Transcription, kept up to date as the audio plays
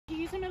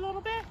release him a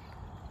little bit,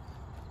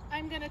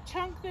 I'm going to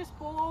chunk this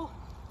ball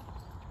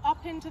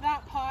up into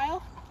that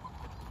pile.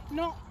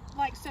 Not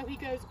like so he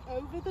goes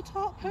over the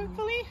top,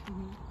 hopefully.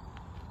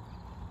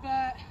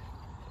 But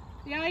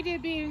the idea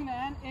being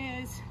then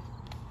is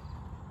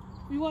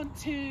we want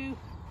to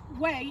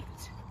wait,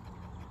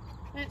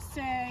 let's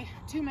say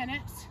 2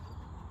 minutes,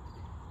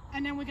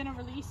 and then we're going to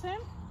release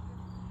him.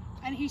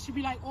 And he should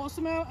be like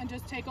awesome-o and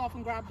just take off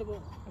and grab the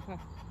ball. Okay.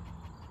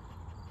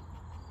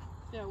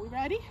 So, we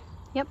ready?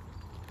 Yep.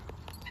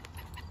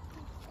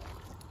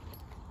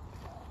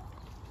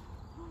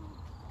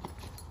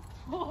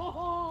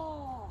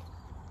 Oh!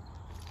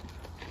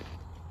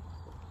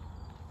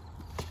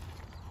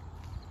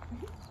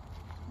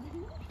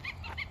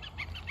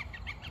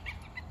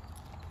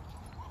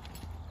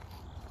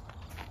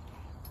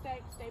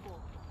 Stay ball.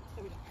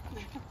 There we go.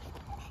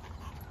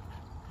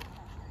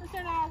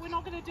 Listen, we're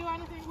not going to do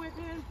anything with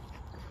him.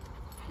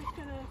 Just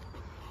going to...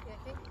 Yeah,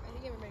 I think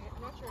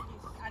I'm not sure if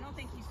he's... I don't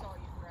think he saw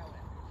you throw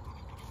it.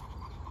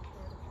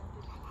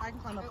 I can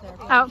climb up there.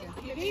 Oh.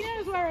 He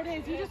knows where it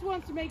is. He just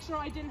wants to make sure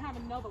I didn't have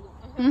another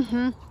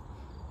one.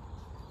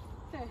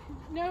 So,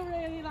 no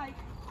really like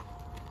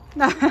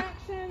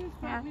distractions,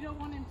 but Yeah. we don't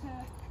want him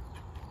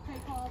to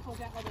take off or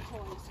get other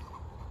toys.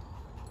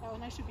 Oh,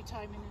 and I should be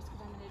timing this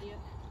because I'm an idiot.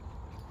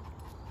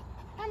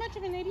 How much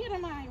of an idiot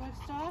am I with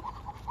stuff?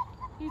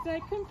 He's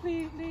like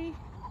completely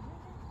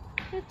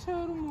a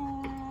total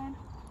moron.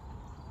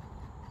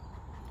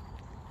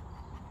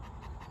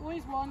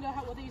 Always wonder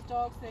what these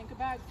dogs think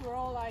about, because we're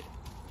all like,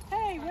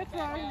 hey, we're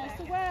throwing this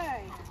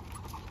away.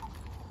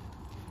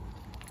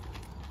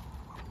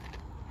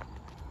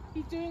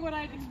 He's doing what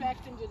I'd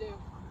expect him to do.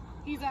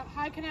 He's like,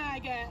 how can I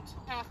get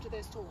after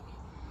this toy?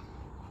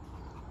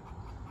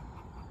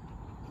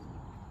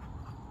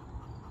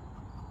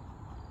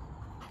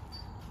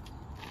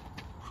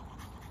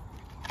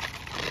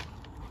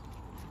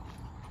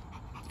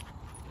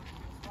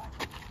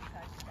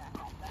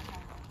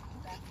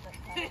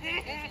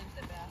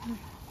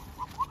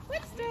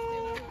 Let's do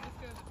it.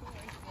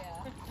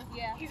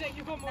 Yeah. He's like,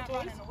 you've got more Not toys?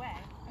 running away.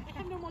 I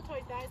have no more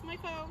toys. That is my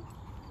phone.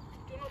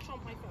 Do not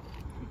trump my phone.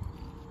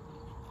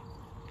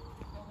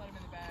 Don't let him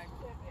in the bag.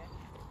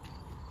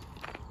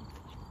 Yeah.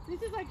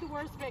 This is like the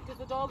worst bit because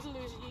the dogs are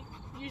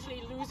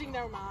usually losing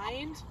their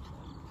mind,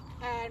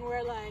 and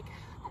we're like,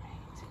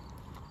 great.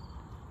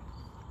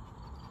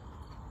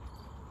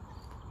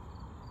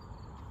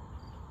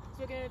 So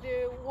we're gonna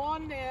do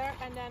one there,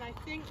 and then I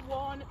think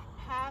one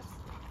past.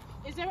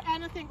 Is there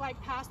anything like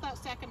past that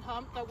second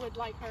hump that would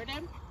like hurt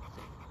him?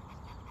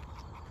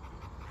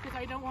 Because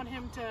I don't want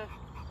him to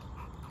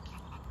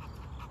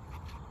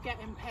get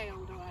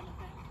impaled or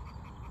anything.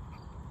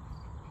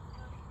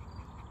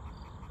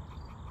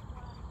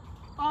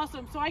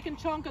 Awesome, so I can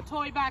chunk a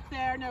toy back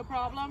there, no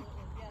problem.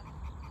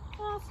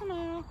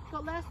 Awesome,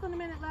 got less than a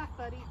minute left,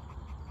 buddy.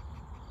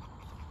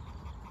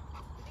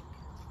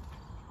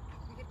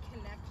 We could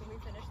connect when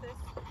we finish this.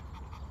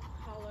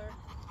 Collar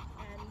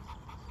and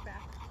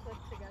back clip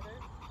together.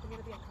 They're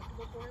going to be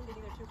uncomfortable for him. Do you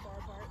think they're too far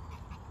apart?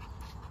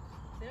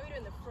 They know we do it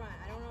in the front.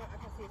 I don't know if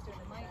I see us doing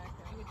it in the back.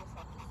 We would just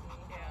have to see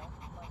how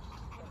much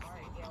the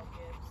Martingale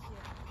gives.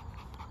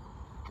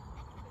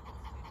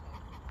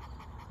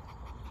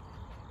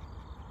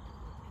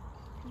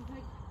 He's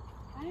like,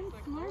 I am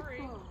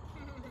smartphone.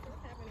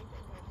 Doesn't have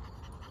anything like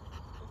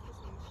just this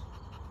leash.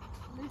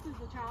 This is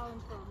the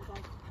challenge for him. It's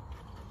like,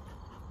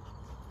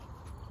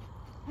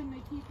 can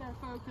they keep their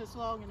focus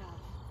long enough?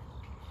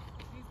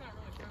 He's not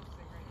really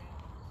focusing right now.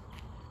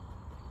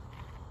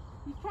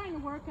 He's trying to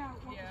work out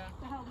what Yeah.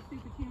 the hell the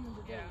stupid humans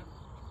are doing.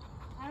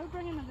 Yeah. I would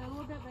bring him a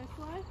little bit this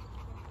way,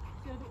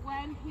 so that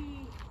when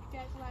he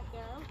gets let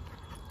go,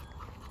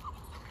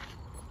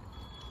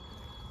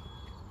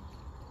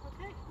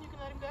 okay, you can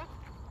let him go.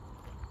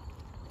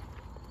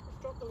 Let's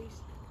drop the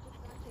leash.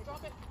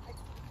 Drop it.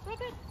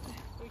 Drop it.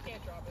 We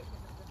can't drop it.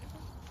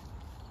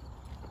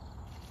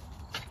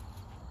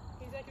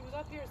 He's like, it was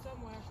up here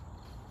somewhere.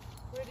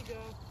 Where'd he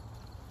go?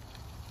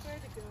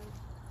 Where'd he go?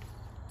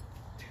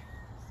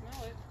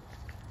 Smell it.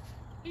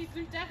 He's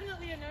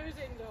definitely a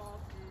nosing dog.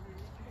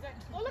 He's like,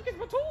 oh look, it's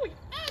my toy!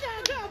 I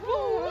got a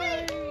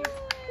toy!